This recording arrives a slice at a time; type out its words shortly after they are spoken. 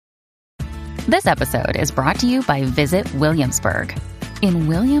This episode is brought to you by Visit Williamsburg. In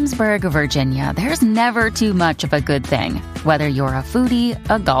Williamsburg, Virginia, there's never too much of a good thing. Whether you're a foodie,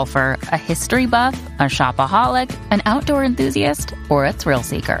 a golfer, a history buff, a shopaholic, an outdoor enthusiast, or a thrill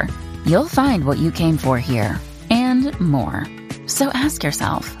seeker, you'll find what you came for here and more. So ask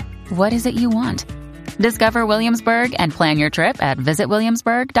yourself, what is it you want? Discover Williamsburg and plan your trip at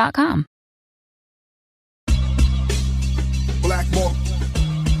visitwilliamsburg.com. Blackmore.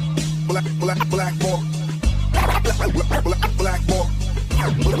 Blackmore. Blackmore. Blackmore.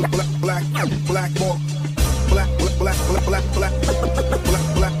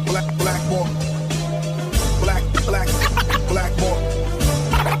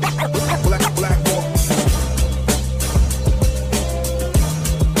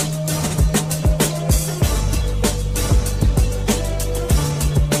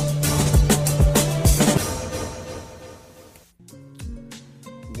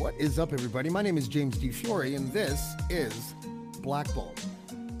 What is up, everybody? My name is James D. Fiore, and this is Blackball.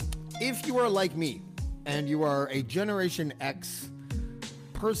 If you are like me, and you are a Generation X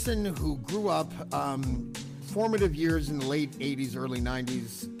person who grew up formative years in the late 80s, early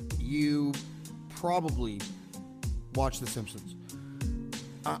 90s, you probably watched The Simpsons.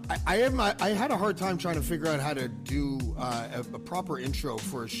 I had a hard time trying to figure out how to do a proper intro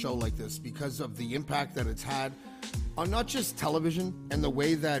for a show like this because of the impact that it's had on not just television and the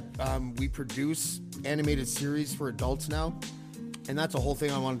way that we produce animated series for adults now. And that's a whole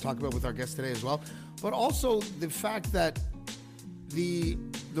thing I want to talk about with our guest today as well. But also the fact that the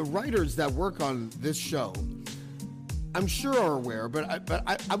writers that work on this show, I'm sure are aware, but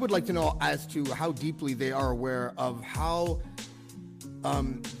I would like to know as to how deeply they are aware of how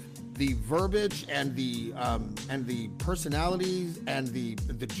the verbiage and the personalities and the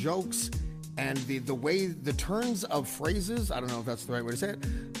jokes and the way the turns of phrases, I don't know if that's the right way to say it,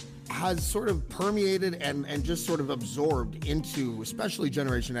 has sort of permeated and just sort of absorbed into, especially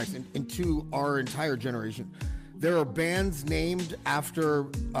Generation X, into our entire generation. There are bands named after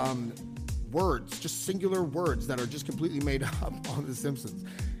words, just singular words that are just completely made up on The Simpsons.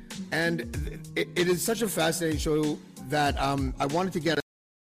 And it is such a fascinating show that I wanted to get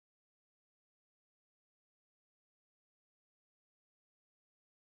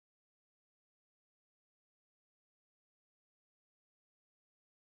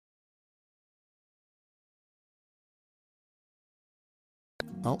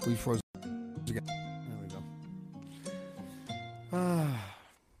Oh, we froze again. There we go.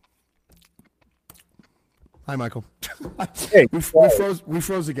 Hi, Michael. Hey, we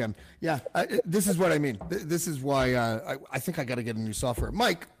froze again. Yeah, this is what I mean. This is why I think I got to get a new software.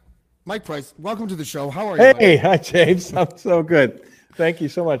 Mike Price, welcome to the show. How are you? Hey, hi, James. I'm so good. Thank you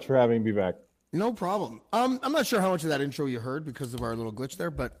so much for having me back. No problem. I'm not sure how much of that intro you heard because of our little glitch there,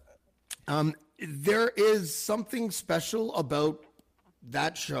 but there is something special about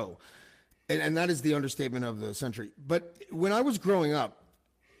that show, and that is the understatement of the century. But when I was growing up,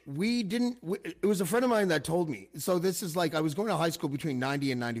 it was a friend of mine that told me. So this is like I was going to high school between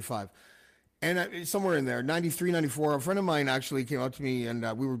 90 and 95, and somewhere in there, 93, 94, a friend of mine actually came up to me, and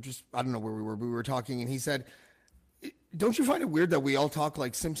we were just, I don't know where we were, but we were talking, and he said, "Don't you find it weird that we all talk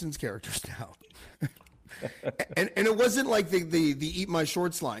like Simpsons characters now?" and it wasn't like the eat my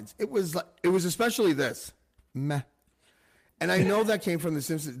shorts lines. It was especially this meh. And I know that came from The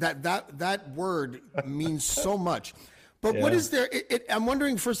Simpsons. That word means so much. But yeah. What is there? I'm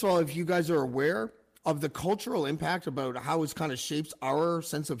wondering, first of all, if you guys are aware of the cultural impact about how it's kind of shapes our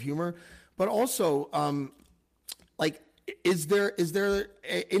sense of humor. But also, is there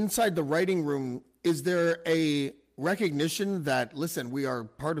inside the writing room, is there a recognition that, listen, we are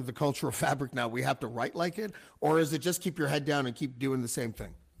part of the cultural fabric now, we have to write like it? Or is it just keep your head down and keep doing the same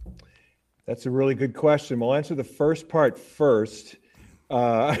thing? That's a really good question. We'll answer the first part first,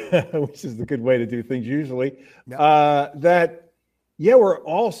 which is the good way to do things usually. We're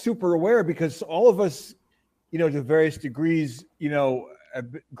all super aware because all of us, to various degrees,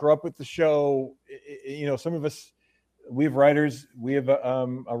 grew up with the show. Some of us, we have writers. We have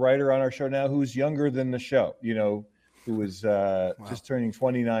a writer on our show now who's younger than the show, who is just turning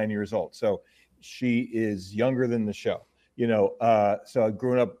 29 years old. So she is younger than the show. So I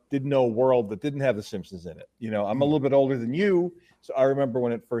grew up, didn't know a world that didn't have The Simpsons in it. I'm a little bit older than you, so I remember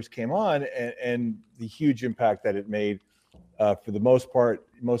when it first came on and the huge impact that it made. For the most part,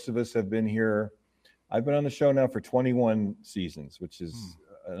 most of us have been here. I've been on the show now for 21 seasons, which is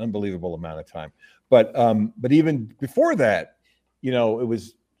an unbelievable amount of time. But even before that, it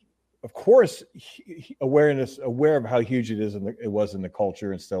was, of course, aware of how huge it was in the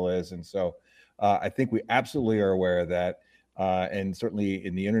culture and still is. And so I think we absolutely are aware of that. And certainly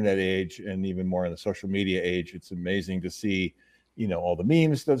in the internet age, and even more in the social media age, it's amazing to see, all the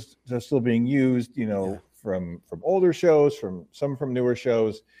memes that's still being used, from older shows, from newer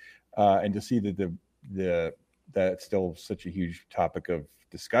shows, and to see that that's still such a huge topic of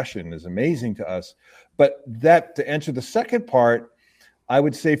discussion is amazing to us. But to answer the second part, I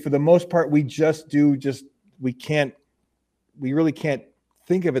would say for the most part, we really can't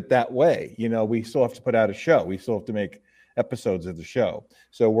think of it that way. We still have to put out a show. We still have to make episodes of the show.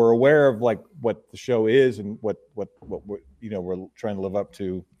 So we're aware of like what the show is and what we're trying to live up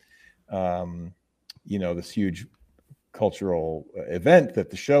to, this huge cultural event that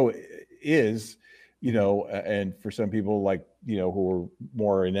the show is, and for some people who are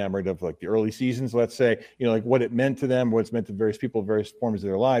more enamored of like the early seasons, let's say, like what it meant to them, what it's meant to various people, various forms of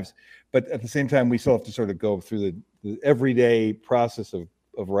their lives. But at the same time, we still have to sort of go through the everyday process of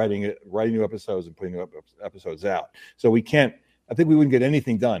writing new episodes and putting new episodes out. So I think we wouldn't get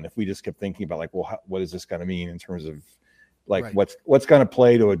anything done if we just kept thinking about like, well, what is this going to mean in terms of like what's going to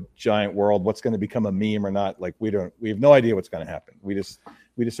play to a giant world, what's going to become a meme or not. Like we have no idea what's going to happen. We just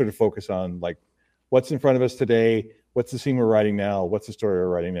sort of focus on like what's in front of us today, what's the scene we're writing now, what's the story we're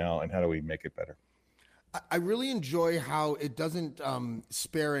writing now, and how do we make it better. I really enjoy how it doesn't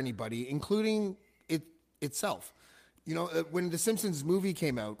spare anybody, including itself. When the Simpsons movie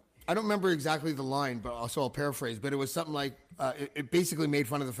came out, I don't remember exactly the line, but I'll paraphrase, but it was something like, it basically made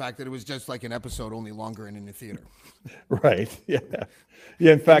fun of the fact that it was just like an episode, only longer and in the theater. Right. Yeah.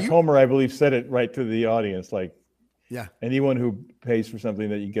 Yeah. In fact, Homer, I believe, said it right to the audience. Like, yeah, anyone who pays for something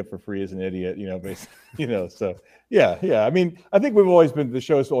that you get for free is an idiot, basically, so yeah. I mean, I think the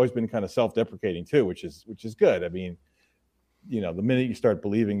show's always been kind of self-deprecating too, which is good. I mean, the minute you start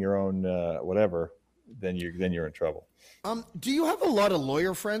believing your own, whatever, then you're in trouble. Do you have a lot of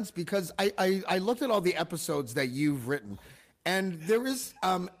lawyer friends? Because I looked at all the episodes that you've written, and there is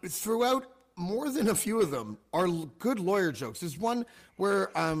throughout more than a few of them are good lawyer jokes. There's one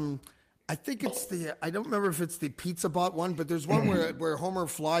where I think I don't remember if it's the Pizza Bot one, but there's one where Homer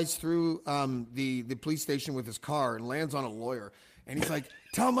flies through the police station with his car and lands on a lawyer, and he's like,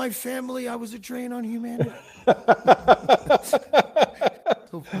 "Tell my family I was a drain on humanity."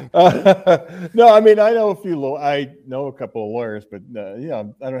 No, I mean, I know a couple of lawyers, but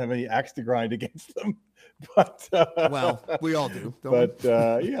I don't have any axe to grind against them. But well, we all do.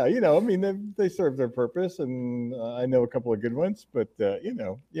 Yeah, I mean, they serve their purpose, and I know a couple of good ones. But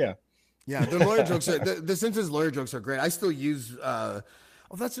yeah. Yeah, the lawyer jokes the Simpsons lawyer jokes are great. I still use.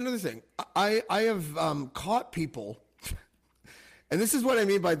 That's another thing. I have caught people. And this is what I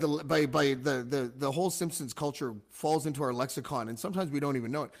mean by the whole Simpsons culture falls into our lexicon, and sometimes we don't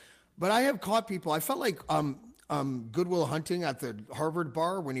even know it. But I have caught people. I felt like Good Will Hunting at the Harvard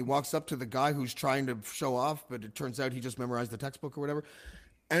bar when he walks up to the guy who's trying to show off, but it turns out he just memorized the textbook or whatever.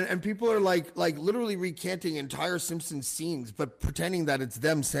 And people are like literally recanting entire Simpsons scenes, but pretending that it's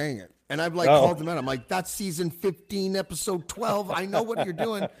them saying it. And I've called them out. I'm like, that's season 15, episode 12. I know what you're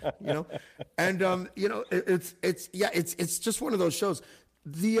doing, And it's just one of those shows.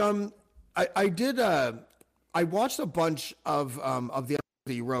 I watched a bunch of the episodes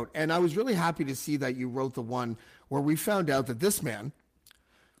that you wrote, and I was really happy to see that you wrote the one where we found out that this man,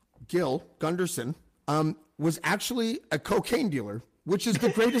 Gil Gunderson, was actually a cocaine dealer, which is the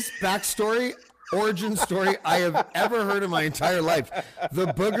greatest origin story I have ever heard in my entire life. The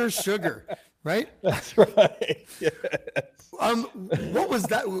Booger Sugar, right? That's right. Yes. What was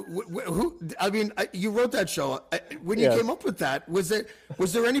that? You wrote that show. When you came up with that, was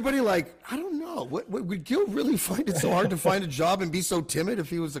there anybody like, I don't know, would Gil really find it so hard to find a job and be so timid if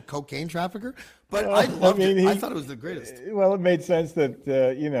he was a cocaine trafficker? But I loved it. I thought it was the greatest. Well, it made sense that,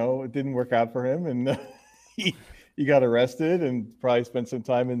 it didn't work out for him, and he got arrested and probably spent some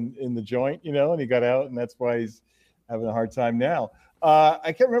time in the joint, and he got out, and that's why he's having a hard time now.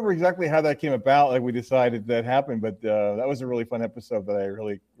 I can't remember exactly how that came about. Like we decided that happened, but that was a really fun episode that I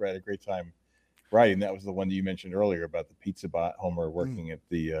really had a great time writing. That was the one that you mentioned earlier about the Pizza Bot Homer working at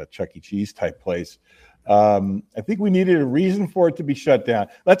the Chuck E. Cheese type place. I think we needed a reason for it to be shut down.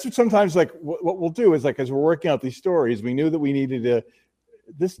 That's what sometimes what we'll do is as we're working out these stories, we knew that we needed to.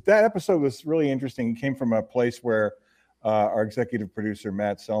 That episode was really interesting. It came from a place where our executive producer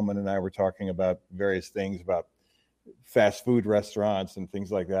Matt Selman and I were talking about various things about fast food restaurants and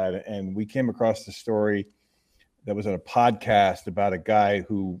things like that, and we came across the story that was on a podcast about a guy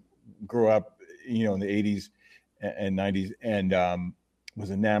who grew up, in the 80s and 90s, and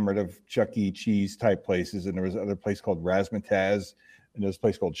was enamored of Chuck E. Cheese type places, and there was another place called Razzmatazz, and there was a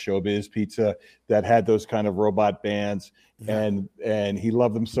place called Showbiz Pizza that had those kind of robot bands, and he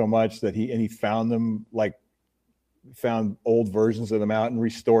loved them so much that he found them found old versions of them out and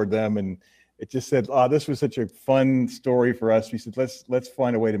restored them, and it just said, "Oh, this was such a fun story for us." We said, "Let's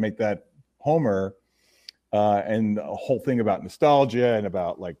find a way to make that Homer," and a whole thing about nostalgia and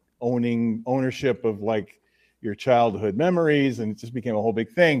about like ownership of like your childhood memories, and it just became a whole big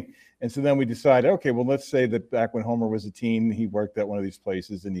thing. And so then we decided, okay, well, let's say that back when Homer was a teen, he worked at one of these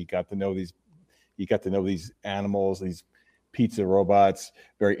places and he got to know these animals, these pizza robots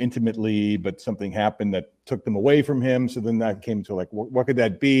very intimately, but something happened that took them away from him. So then that came to like, what could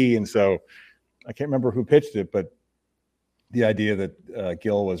that be? And so I can't remember who pitched it, but the idea that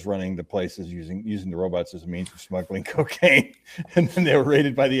Gil was running the places using the robots as a means of smuggling cocaine, and then they were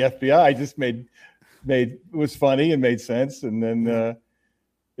raided by the FBI, just was funny and made sense. And then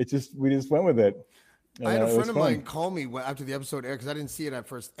we just went with it. I had a friend of mine call me after the episode aired because I didn't see it at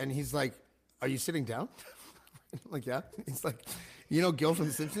first, and he's like, "Are you sitting down?" I'm like, "Yeah." He's like, "You know Gil from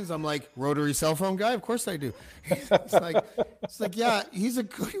The Simpsons?" I'm like, "Rotary cell phone guy? Of course I do." It's like, "Yeah, he was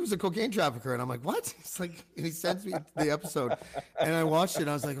a cocaine trafficker," and I'm like, "What?" It's like, and he sends me the episode, and I watched it. And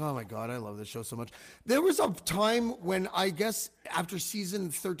I was like, "Oh my god, I love this show so much." There was a time when I guess after season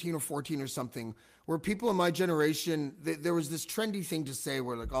 13 or 14 or something, where people in my generation, there was this trendy thing to say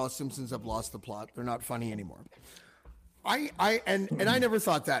where like, "Oh, Simpsons have lost the plot; they're not funny anymore." I never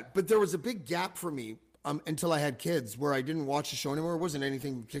thought that, but there was a big gap for me. Until I had kids, where I didn't watch the show anymore. It wasn't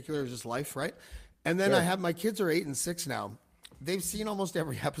anything particular. It was just life, right? And then I have my kids are 8 and 6 now. They've seen almost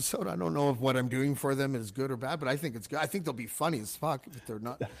every episode. I don't know if what I'm doing for them is good or bad, but I think it's good. I think they'll be funny as fuck if they're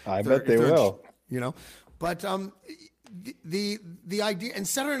not. I bet they will. You know, but the idea, and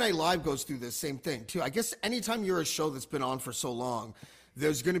Saturday Night Live goes through this same thing too. I guess anytime you're a show that's been on for so long,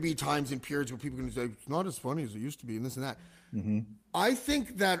 there's going to be times and periods where people are going to say it's not as funny as it used to be, and this and that. Mm-hmm. I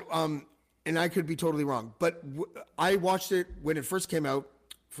think that. And I could be totally wrong, but I watched it when it first came out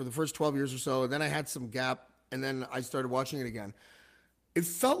for the first 12 years or so. And then I had some gap, and then I started watching it again. It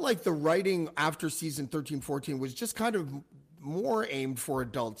felt like the writing after season 13, 14 was just kind of more aimed for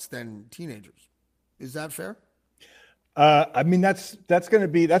adults than teenagers. Is that fair? I mean, that's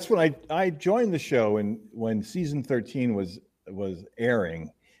when I joined the show, and when season 13 was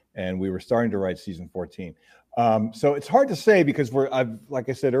airing, and we were starting to write season 14. So it's hard to say because I've, like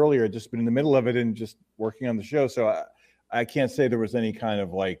I said earlier, just been in the middle of it and just working on the show. So I can't say there was any kind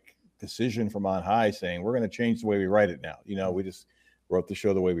of like decision from on high saying we're going to change the way we write it now. You know, we just wrote the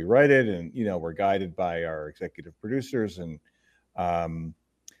show the way we write it, and you know, we're guided by our executive producers. And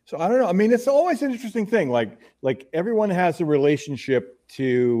so I don't know. I mean, it's always an interesting thing. Like everyone has a relationship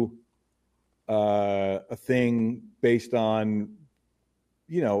to a thing based on,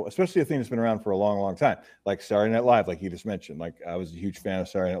 you know, especially a thing that's been around for a long, long time, like Saturday Night Live, like you just mentioned. Like I was a huge fan of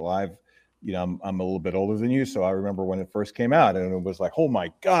Saturday Night Live. You know, I'm a little bit older than you, so I remember when it first came out, and it was like, oh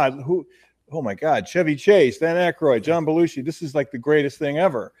my God, Chevy Chase, Dan Aykroyd, John Belushi, this is like the greatest thing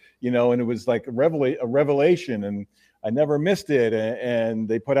ever, you know. And it was like a revelation, and I never missed it. And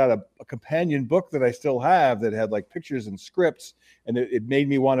they put out a companion book that I still have that had like pictures and scripts, and it made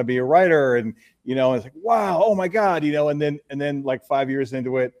me want to be a writer. And you know, it's like, wow, oh my God, you know. And then like 5 years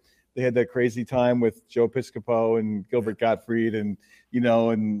into it, they had that crazy time with Joe Piscopo and Gilbert Gottfried, and you know,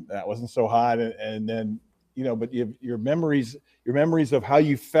 and that wasn't so hot. And then, you know, but your memories of how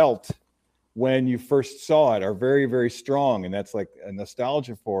you felt when you first saw it are very, very strong, and that's like a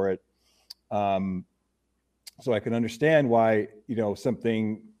nostalgia for it. So I can understand why, you know,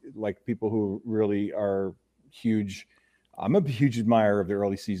 something like people who really are huge. I'm a huge admirer of the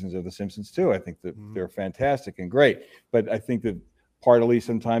early seasons of The Simpsons too. I think that they're fantastic and great, but I think that partly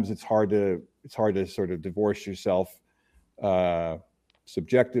sometimes it's hard to sort of divorce yourself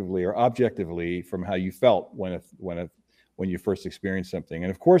subjectively or objectively from how you felt when you first experienced something.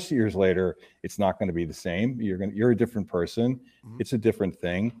 And of course, years later, it's not going to be the same. You're a different person. It's a different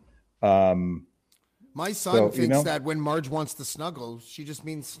thing. My son thinks that when Marge wants to snuggle, she just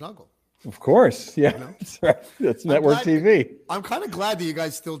means snuggle. Of course, yeah, you know? That's right. That's network TV. I'm kind of glad that you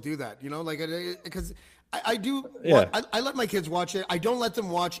guys still do that. You know, like because I do. Yeah. I let my kids watch it. I don't let them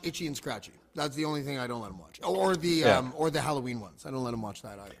watch Itchy and Scratchy. That's the only thing I don't let them watch. Or the Halloween ones. I don't let them watch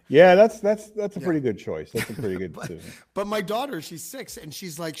that either. Yeah, that's a pretty good choice. That's a pretty good decision. But my daughter, she's 6, and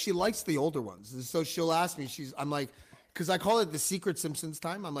she's like, she likes the older ones. And so she'll ask me. I'm like, because I call it the Secret Simpsons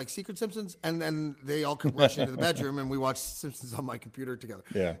time. I'm like, Secret Simpsons, and then they all come rush into the bedroom, and we watch Simpsons on my computer together.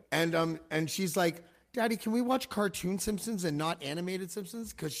 Yeah. And she's like, Daddy, can we watch cartoon Simpsons and not animated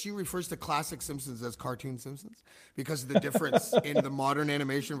Simpsons? Because she refers to classic Simpsons as cartoon Simpsons because of the difference in the modern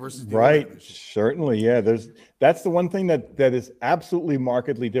animation versus the right. animation. Certainly, yeah. That's the one thing that is absolutely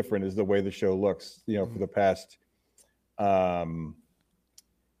markedly different is the way the show looks. You know, for the past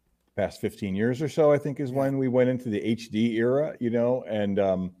past 15 years or so, I think, is when we went into the HD era,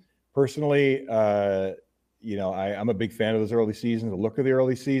 and personally, I'm a big fan of those early seasons, the look of the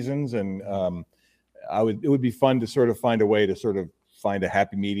early seasons, and it would be fun to sort of find a way to sort of find a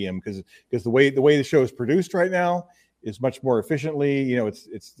happy medium, because the way the show is produced right now is much more efficiently.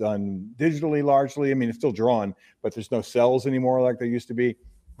 It's done digitally largely. I mean, it's still drawn, but there's no cells anymore like there used to be.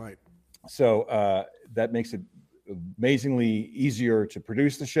 Right. So that makes it amazingly easier to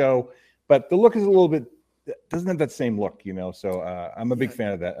produce the show, but the look is a little bit, doesn't have that same look, So I'm a big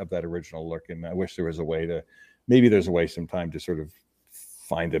fan of that original look, and I wish there was a way maybe there's a way sometime to sort of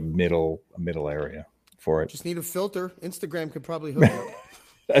find a middle area for it. Just need a filter. Instagram could probably hook you up.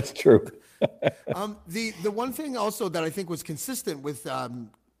 That's true. The one thing also that I think was consistent with,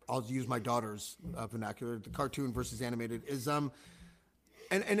 I'll use my daughter's vernacular, the cartoon versus animated, is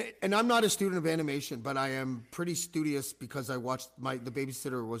and I'm not a student of animation, but I am pretty studious because I watched the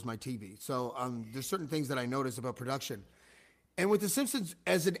babysitter was my TV. So there's certain things that I notice about production. And with The Simpsons,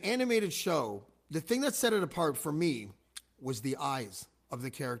 as an animated show, the thing that set it apart for me was the eyes of the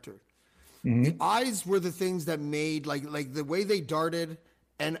character. Mm-hmm. The eyes were the things that made, like the way they darted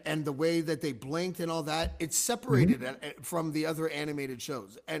and the way that they blinked and all that, it's separated from the other animated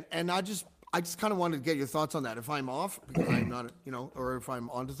shows. And I just kind of wanted to get your thoughts on that. If I'm off, because I'm not, or if I'm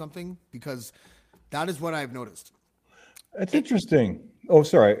onto something, because that is what I've noticed. That's interesting. Oh,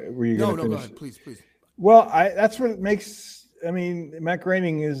 sorry. Were you going to finish? Go ahead. Please. Well, that's what it makes. I mean, Matt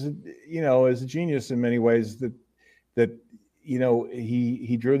Groening is a genius in many ways. That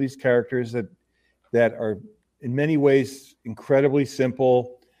he drew these characters that are in many ways incredibly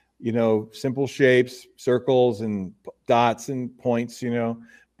simple. Simple shapes, circles and dots and points.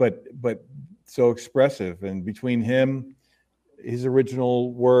 But so expressive. And between his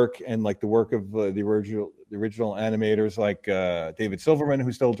original work and like the work of the original animators like David Silverman,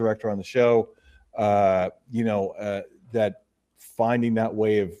 who's still director on the show, that finding that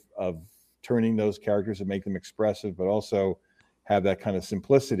way of turning those characters and make them expressive, but also have that kind of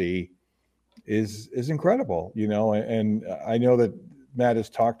simplicity is incredible, and I know that Matt has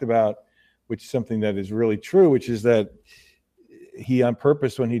talked about, which is something that is really true, which is that he on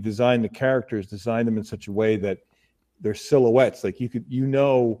purpose, when he designed the characters, designed them in such a way that they're silhouettes. Like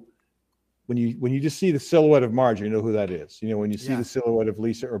when you just see the silhouette of Marge, you know who that is. When you see the silhouette of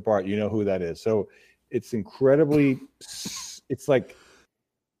Lisa or Bart, you know who that is. So it's incredibly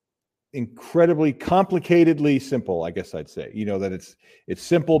complicatedly simple, I guess I'd say. that it's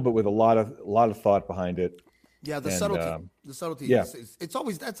simple, but with a lot of thought behind it. Yeah, the subtlety. Yeah.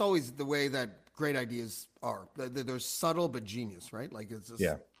 That's always the way that great ideas are. They're subtle but genius, right? Like it's just,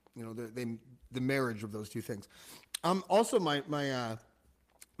 the marriage of those two things. Also,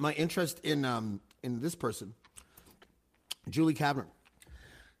 my interest in this person, Julie Kavner.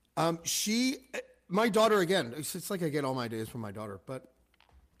 My daughter, again. It's like I get all my ideas from my daughter. But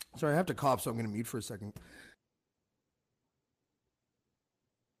sorry, I have to cough, so I'm going to mute for a second.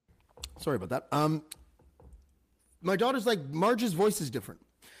 Sorry about that. My daughter's like, Marge's voice is different.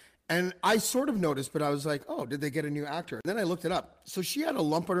 And I sort of noticed, but I was like, oh, did they get a new actor? And then I looked it up. So she had a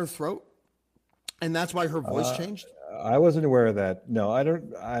lump on her throat, and that's why her voice changed? I wasn't aware of that. No, I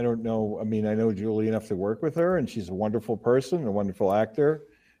don't know. I mean, I know Julie enough to work with her, and she's a wonderful person, a wonderful actor.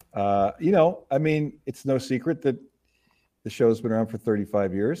 I mean, it's no secret that the show's been around for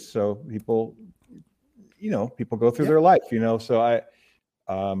 35 years. So people go through their life, So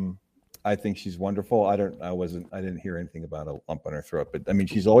I think she's wonderful. I didn't hear anything about a lump on her throat, but I mean,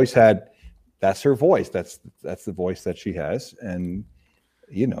 she's always that's her voice. That's the voice that she has. And,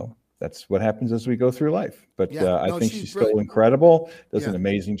 that's what happens as we go through life. But I think she's still incredible, does an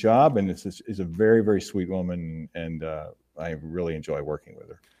amazing job. And is a very, very sweet woman. And I really enjoy working with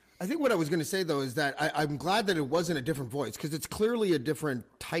her. I think what I was going to say, though, is that I'm glad that it wasn't a different voice, because it's clearly a different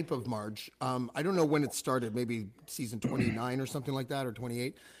type of Marge. I don't know when it started, maybe season 29 or something like that, or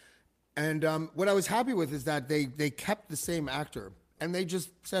 28. And what I was happy with is that they kept the same actor, and they just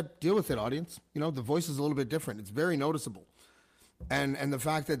said, deal with it, audience. The voice is a little bit different. It's very noticeable. And the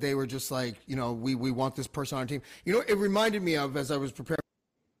fact that they were just like, we want this person on our team. It reminded me of, as I was preparing,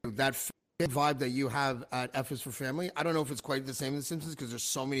 that vibe that you have at F is for Family. I don't know if it's quite the same in The Simpsons because there's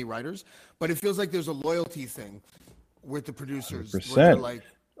so many writers, but it feels like there's a loyalty thing with the producers. Where they're like,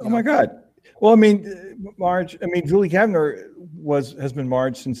 oh my God. Well, I mean, Julie Kavner has been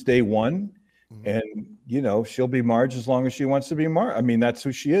Marge since day one, and she'll be Marge as long as she wants to be Marge. I mean, that's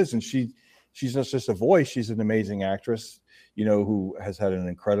who she is, and she's not just a voice; she's an amazing actress. Who has had an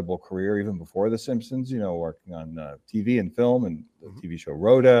incredible career even before The Simpsons. Working on TV and film, and the TV show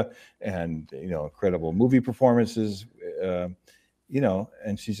Rhoda, and incredible movie performances.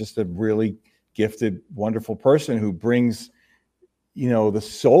 and she's just a really gifted, wonderful person who brings, the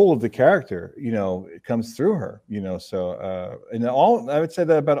soul of the character, it comes through her, so, and I would say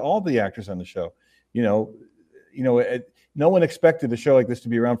that about all the actors on the show, no one expected a show like this to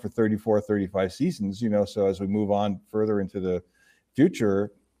be around for 34, 35 seasons, so as we move on further into the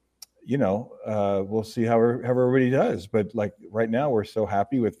future, we'll see how everybody does. But like right now, we're so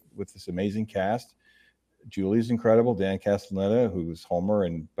happy with this amazing cast. Julie's incredible. Dan Castellaneta, who's Homer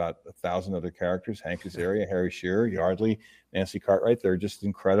and about 1,000 other characters. Hank Azaria, Harry Shearer, Yardley, Nancy Cartwright. They're just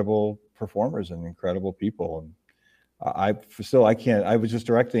incredible performers and incredible people. And I was just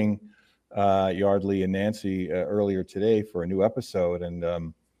directing Yardley and Nancy earlier today for a new episode,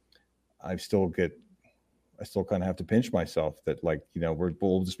 and I still kind of have to pinch myself that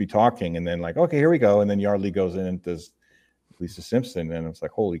we'll just be talking, and then okay, here we go, and then Yardley goes in and does Lisa Simpson, and it's like,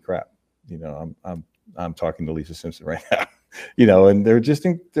 holy crap, I'm talking to Lisa Simpson right now, and they're just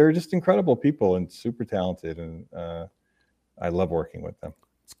incredible people and super talented, and I love working with them.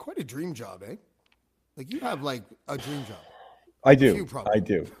 It's quite a dream job, eh? Like you have like a dream job. I do.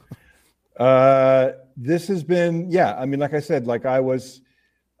 This has been, I mean, like I said, I was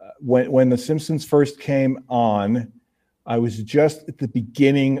when The Simpsons first came on, I was just at the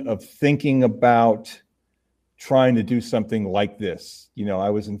beginning of thinking about trying to do something like this.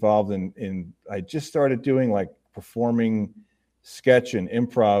 I was involved in I just started doing performing sketch and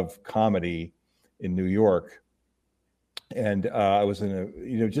improv comedy in New York. And I was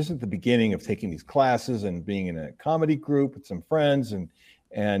in just at the beginning of taking these classes and being in a comedy group with some friends, and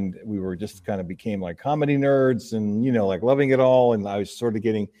we were just kind of became comedy nerds and, loving it all. And I was sort of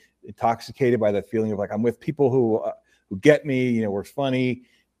getting intoxicated by that feeling of I'm with people who get me, we're funny.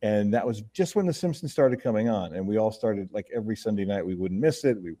 And that was just when The Simpsons started coming on, and we all started every Sunday night, we wouldn't miss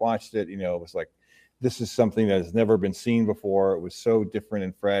it. We watched it, it was this is something that has never been seen before. It was so different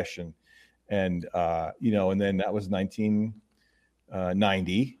and fresh. And then that was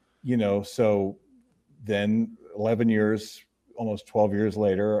 1990, so then 11 years, almost 12 years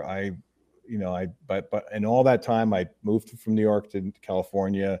later, but in all that time, I moved from New York to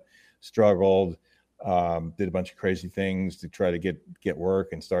California, struggled, did a bunch of crazy things to try to get work,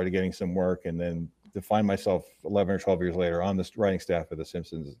 and started getting some work. And then to find myself 11 or 12 years later on the writing staff of The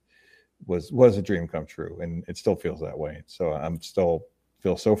Simpsons was a dream come true. And it still feels that way. So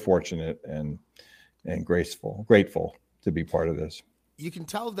feel so fortunate and grateful to be part of this. You can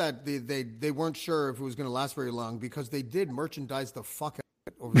tell that they weren't sure if it was going to last very long, because they did merchandise the fuck out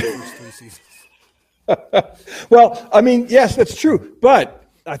of it over the first 3 seasons. Well, I mean, yes, that's true. But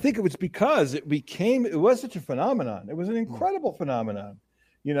I think it was because it was such a phenomenon. It was an incredible phenomenon.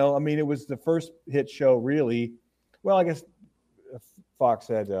 I mean, it was the first hit show, really. Well, I guess Fox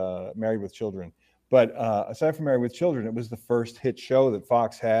had Married with Children. But aside from Married with Children, it was the first hit show that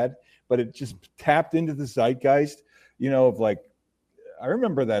Fox had. But it just tapped into the zeitgeist, of I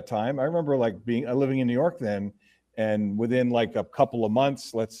remember that time. I remember living in New York then, and within a couple of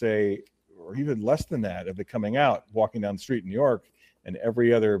months, let's say, or even less than that, of it coming out, walking down the street in New York, and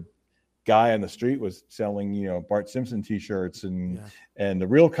every other guy on the street was selling, Bart Simpson T-shirts and the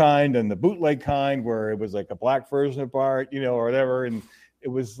real kind and the bootleg kind, where it was a black version of Bart, or whatever. And it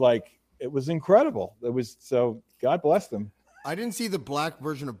was incredible. So God bless them. I didn't see the black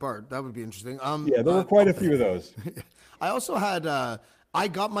version of Bart. That would be interesting. There were quite a few of those. I also had, I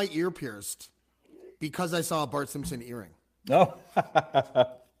got my ear pierced because I saw a Bart Simpson earring. Oh,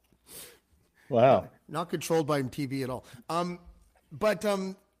 wow. Not controlled by TV at all.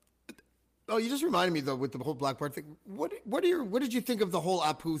 You just reminded me though, with the whole Black Bart thing. What did you think of the whole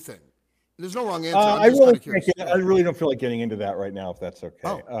Apu thing? There's no wrong answer. I really don't feel like getting into that right now, if that's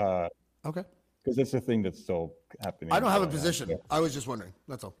okay. Oh. Okay. Because it's a thing that's still happening. I don't have a position. Yeah. I was just wondering.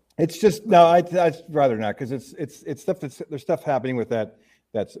 That's all. It's just no. I'd rather not, because it's stuff there's stuff happening with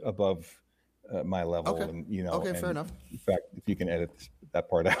that's above my level. Okay. And Okay, fair enough. In fact, if you can edit that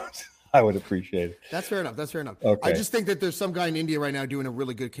part out, I would appreciate it. That's fair enough. Okay. I just think that there's some guy in India right now doing a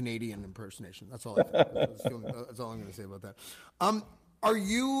really good Canadian impersonation. That's all. That's all I'm going to say about that. Are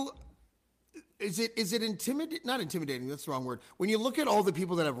you? Is it intimidating? Not intimidating. That's the wrong word. When you look at all the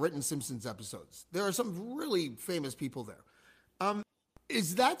people that have written Simpsons episodes, there are some really famous people there.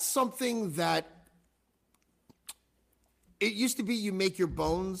 Is that something that it used to be? You make your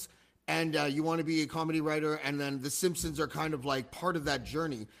bones, and you want to be a comedy writer, and then the Simpsons are kind of part of that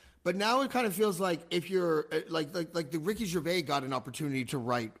journey. But now it kind of feels like if you're like the Ricky Gervais got an opportunity to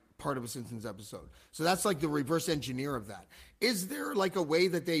write part of a Simpsons episode. So that's the reverse engineer of that. Is there a way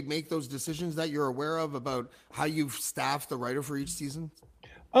that they make those decisions that you're aware of about how you've staffed the writer for each season?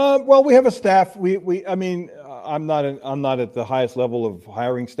 Well, we have a staff. I mean, I'm not at the highest level of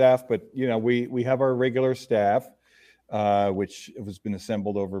hiring staff, but we have our regular staff, which has been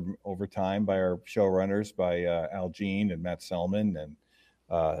assembled over time by our showrunners, by Al Jean and Matt Selman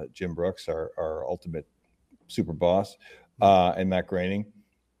and Jim Brooks, our ultimate super boss, and Matt Groening.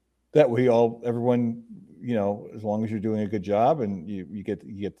 That everyone, as long as you're doing a good job and you get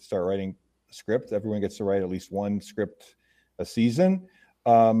to start writing a script, everyone gets to write at least one script a season.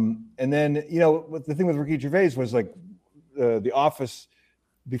 And then, the thing with Ricky Gervais was like the Office,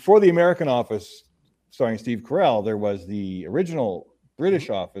 before the American Office starring Steve Carell, there was the original British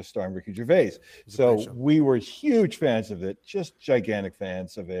Office starring Ricky Gervais. So we were huge fans of it, just gigantic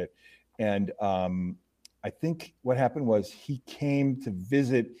fans of it. And I think what happened was he came to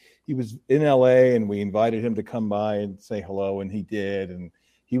visit. He was in LA and we invited him to come by and say hello, and he did. And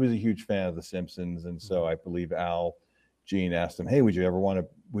he was a huge fan of The Simpsons. And so I believe Al Jean asked him, "Hey, would you want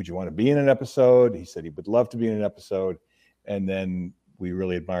to be in an episode?" He said he would love to be in an episode. And then we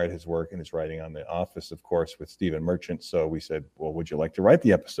really admired his work and his writing on The Office, of course, with Stephen Merchant. So we said, "Well, would you like to write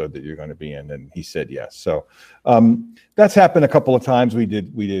the episode that you're going to be in?" And he said yes. So that's happened a couple of times. We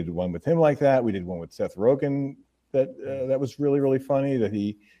did one with him like that. We did one with Seth Rogen that was really, really funny, that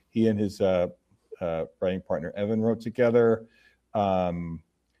he and his writing partner Evan wrote together.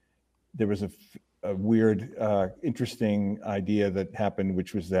 There was a weird, interesting idea that happened,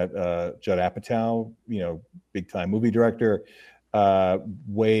 which was that Judd Apatow, big time movie director,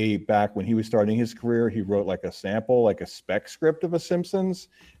 way back when he was starting his career, he wrote like a sample, like a spec script of a Simpsons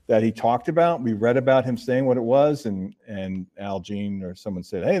that he talked about. We read about him saying what it was, and Al Jean or someone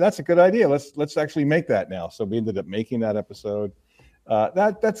said, "Hey, that's a good idea. Let's actually make that now." So we ended up making that episode.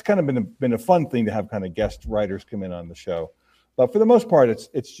 That's kind of been a fun thing to have kind of guest writers come in on the show. But for the most part,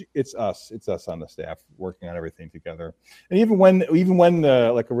 it's us on the staff working on everything together. And even when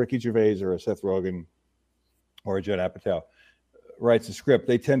like a Ricky Gervais or a Seth Rogen or a Judd Apatow writes a script,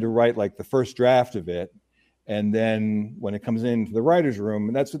 they tend to write like the first draft of it, and then when it comes into the writer's room,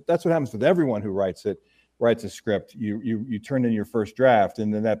 and that's what happens with everyone who writes a script. You turn in your first draft,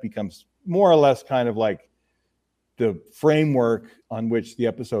 and then that becomes more or less kind of like the framework on which the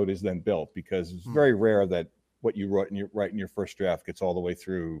episode is then built, because it's very rare that what you write in your first draft gets all the way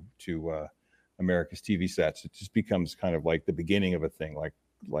through to America's TV sets. It just becomes kind of like the beginning of a thing,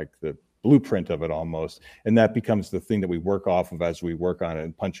 like the blueprint of it almost. And that becomes the thing that we work off of as we work on it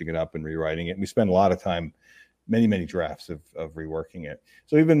and punching it up and rewriting it. And we spend a lot of time, many, many drafts of reworking it.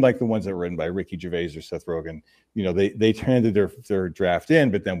 So even like the ones that were written by Ricky Gervais or Seth Rogen, they handed their draft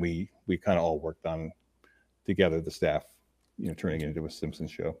in, but then we kind of all worked on together, the staff, turning it into a Simpsons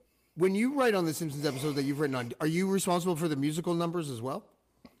show. When you write on the Simpsons episode that you've written on, are you responsible for the musical numbers as well?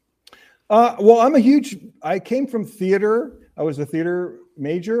 Well, I came from theater. I was a theater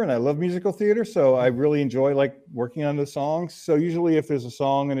major and I love musical theater. So I really enjoy like working on the songs. So usually if there's a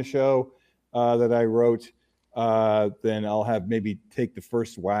song in a show that I wrote, then I'll have maybe take the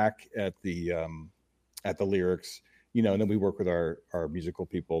first whack at the lyrics, and then we work with our musical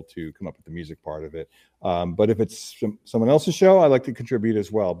people to come up with the music part of it. But if it's someone else's show, I like to contribute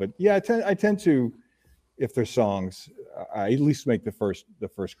as well. But yeah, I tend to, if there's songs, I at least make the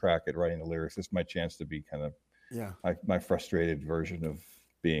first crack at writing the lyrics. It's my chance to be kind of my frustrated version of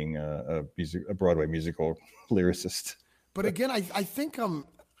being a Broadway musical lyricist. But again, I think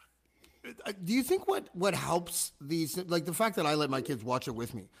do you think what helps these, like the fact that I let my kids watch it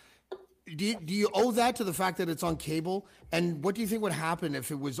with me, do you owe that to the fact that it's on cable? And what do you think would happen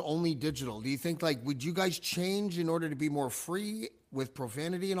if it was only digital? Do you think would you guys change in order to be more free with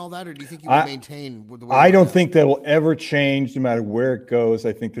profanity and all that, or do you think you would maintain with the way? I don't think that will ever change, no matter where it goes.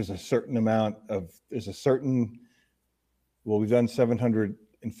 I think we've done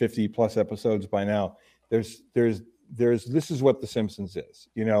 750 plus episodes by now. This is what The Simpsons is,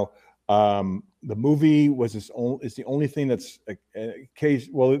 The movie is the only thing that's a case.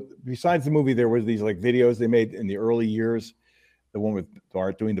 Well, besides the movie, there were these like videos they made in the early years. The one with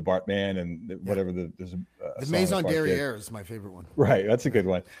Bart doing the Bartman and whatever. There's the Maison Derriere is my favorite one. Right, that's a good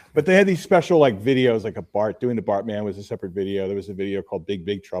one. But they had these special like videos, like a Bart doing the Bartman was a separate video. There was a video called Big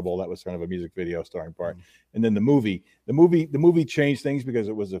Big Trouble that was kind of a music video starring Bart. And then the movie changed things because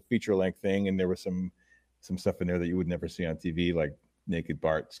it was a feature length thing, and there was some stuff in there that you would never see on TV, like naked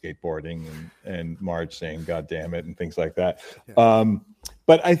Bart skateboarding and Marge saying "God damn it" and things like that. Yeah.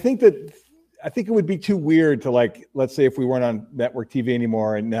 But I think it would be too weird to, like, let's say if we weren't on network TV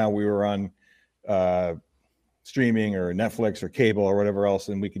anymore and now we were on streaming or Netflix or cable or whatever else,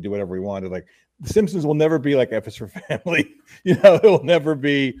 and we could do whatever we wanted. Like The Simpsons will never be like F is for Family, it will never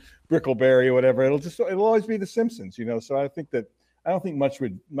be Brickleberry or whatever. It'll always be The Simpsons, So I think that I don't think much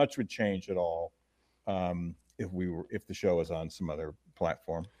would change at all if the show was on some other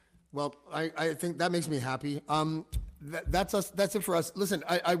platform. Well, I think that makes me happy. That's us. That's it for us. Listen,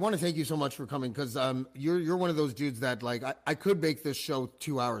 I want to thank you so much for coming because you're one of those dudes that like I could make this show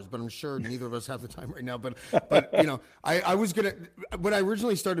 2 hours, but I'm sure neither of us have the time right now. But you know, I was gonna, when I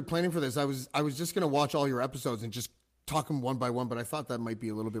originally started planning for this, I was just gonna watch all your episodes and just talk them one by one, but I thought that might be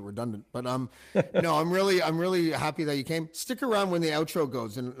a little bit redundant. But no, I'm really happy that you came. Stick around when the outro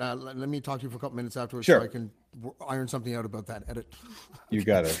goes, and let me talk to you for a couple minutes afterwards, Sure. so I can iron something out about that edit. You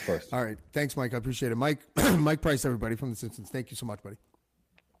got it, of course. All right, thanks, Mike. I appreciate it, Mike. Mike Price, everybody from The Simpsons. Thank you so much, buddy.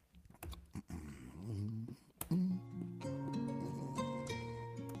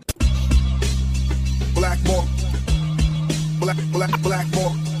 Blackmore. Blackmore.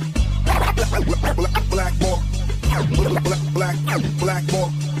 Blackmore. Blackmore.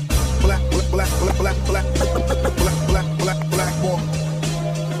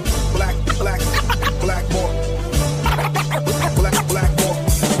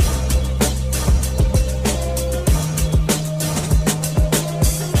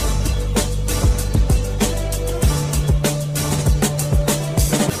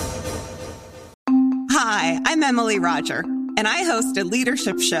 Hi, I'm Emily Roger, and I host a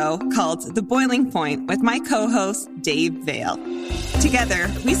leadership show called The Boiling Point with my co-host, Dave Vale. Together,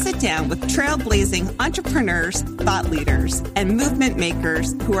 we sit down with trailblazing entrepreneurs, thought leaders, and movement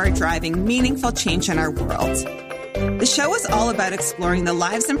makers who are driving meaningful change in our world. The show is all about exploring the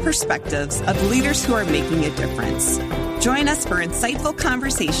lives and perspectives of leaders who are making a difference. Join us for insightful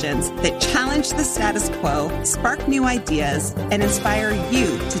conversations that challenge the status quo, spark new ideas, and inspire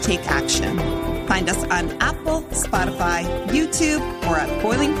you to take action. Find us on Apple, Spotify, YouTube, or at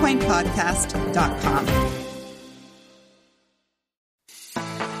boilingpointpodcast.com.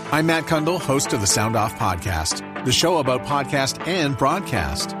 I'm Matt Kundle, host of the Sound Off Podcast, the show about podcast and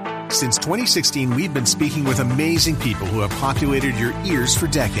broadcast. Since 2016, we've been speaking with amazing people who have populated your ears for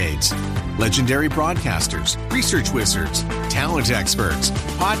decades. Legendary broadcasters, research wizards, talent experts,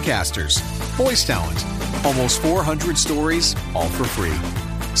 podcasters, voice talent. Almost 400 stories, all for free.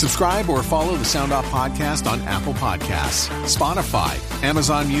 Subscribe or follow the Sound Off Podcast on Apple Podcasts, Spotify,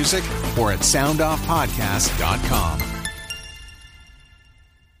 Amazon Music, or at soundoffpodcast.com.